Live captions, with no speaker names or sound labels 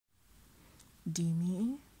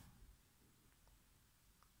Jimmy,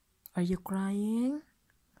 are you crying?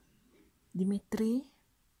 Dimitri?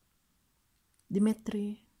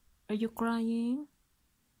 Dimitri, are you crying?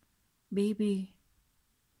 Baby?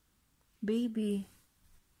 Baby,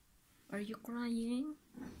 are you crying?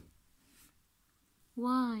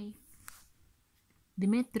 Why?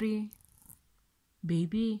 Dimitri?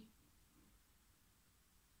 Baby?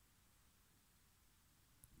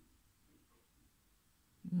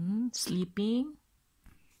 Sleeping?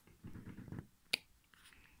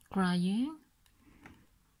 Crying?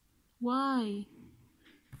 Why?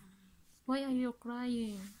 Why are you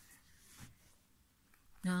crying?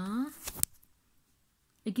 Huh?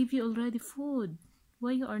 I give you already food.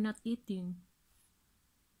 Why you are not eating?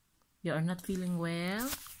 You are not feeling well?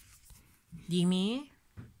 Jimmy?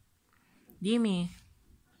 Jimmy?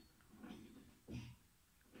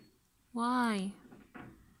 Why?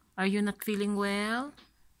 Are you not feeling well?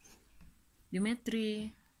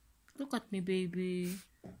 Dimitri, look at me, baby.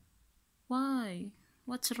 Why?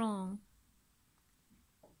 What's wrong?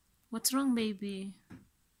 What's wrong, baby?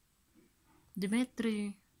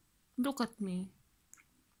 Dimitri, look at me.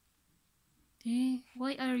 Hey,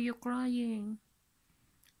 why are you crying?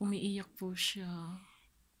 Umiiyak po siya.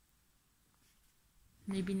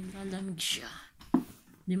 Maybe nilalamig siya.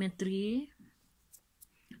 Dimitri,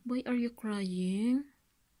 why are you crying?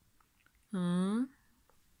 Huh?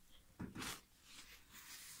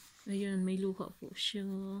 Ayan, may luha po siya.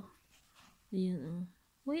 Ayan,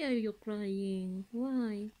 why are you crying?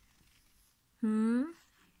 Why?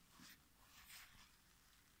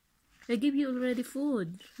 I give you already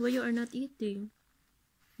food. Why you are not eating?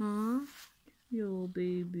 Huh? Yo,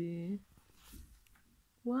 baby.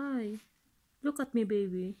 Why? Look at me,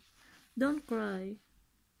 baby. Don't cry.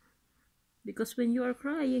 Because when you are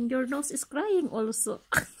crying, your nose is crying also.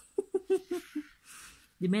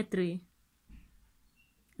 Dimitri,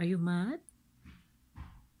 are you mad?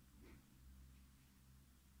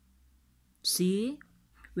 See?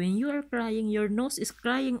 When you are crying, your nose is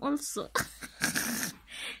crying also.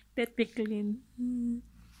 Let me clean.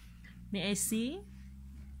 May I see?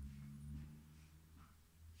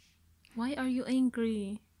 Why are you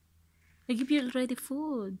angry? I give you already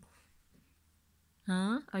food.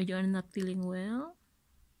 Huh? Are you not feeling well?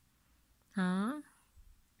 Huh?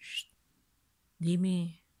 Shh.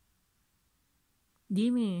 Jimmy.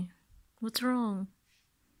 Jimmy, what's wrong?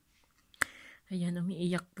 Ayan,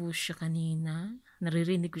 umiiyak po siya kanina.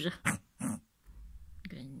 Naririnig ko siya.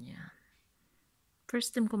 Ganyan.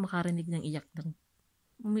 First time ko makarinig ng iyak ng...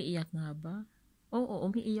 Umiiyak nga ba? Oo,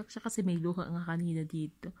 umiiyak siya kasi may luha nga kanina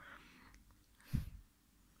dito.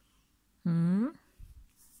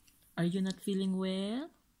 Are you not feeling well?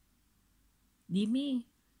 Dimi.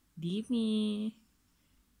 Dimi.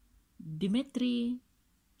 Dimitri.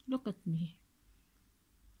 Look at me.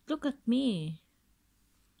 Look at me.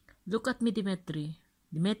 Look at me, Dimitri.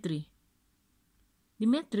 Dimitri.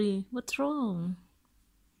 Dimitri, what's wrong?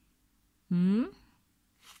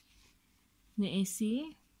 May I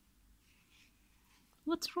see?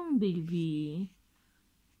 What's wrong, baby?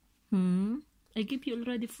 I give you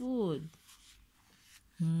already food.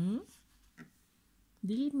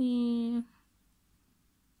 Dimi.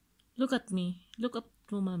 Look at me. Look up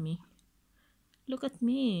to mommy. Look at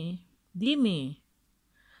me. Dimi.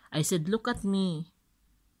 I said, look at me.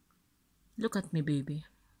 Look at me, baby.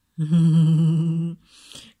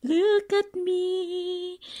 Look at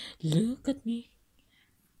me. Look at me.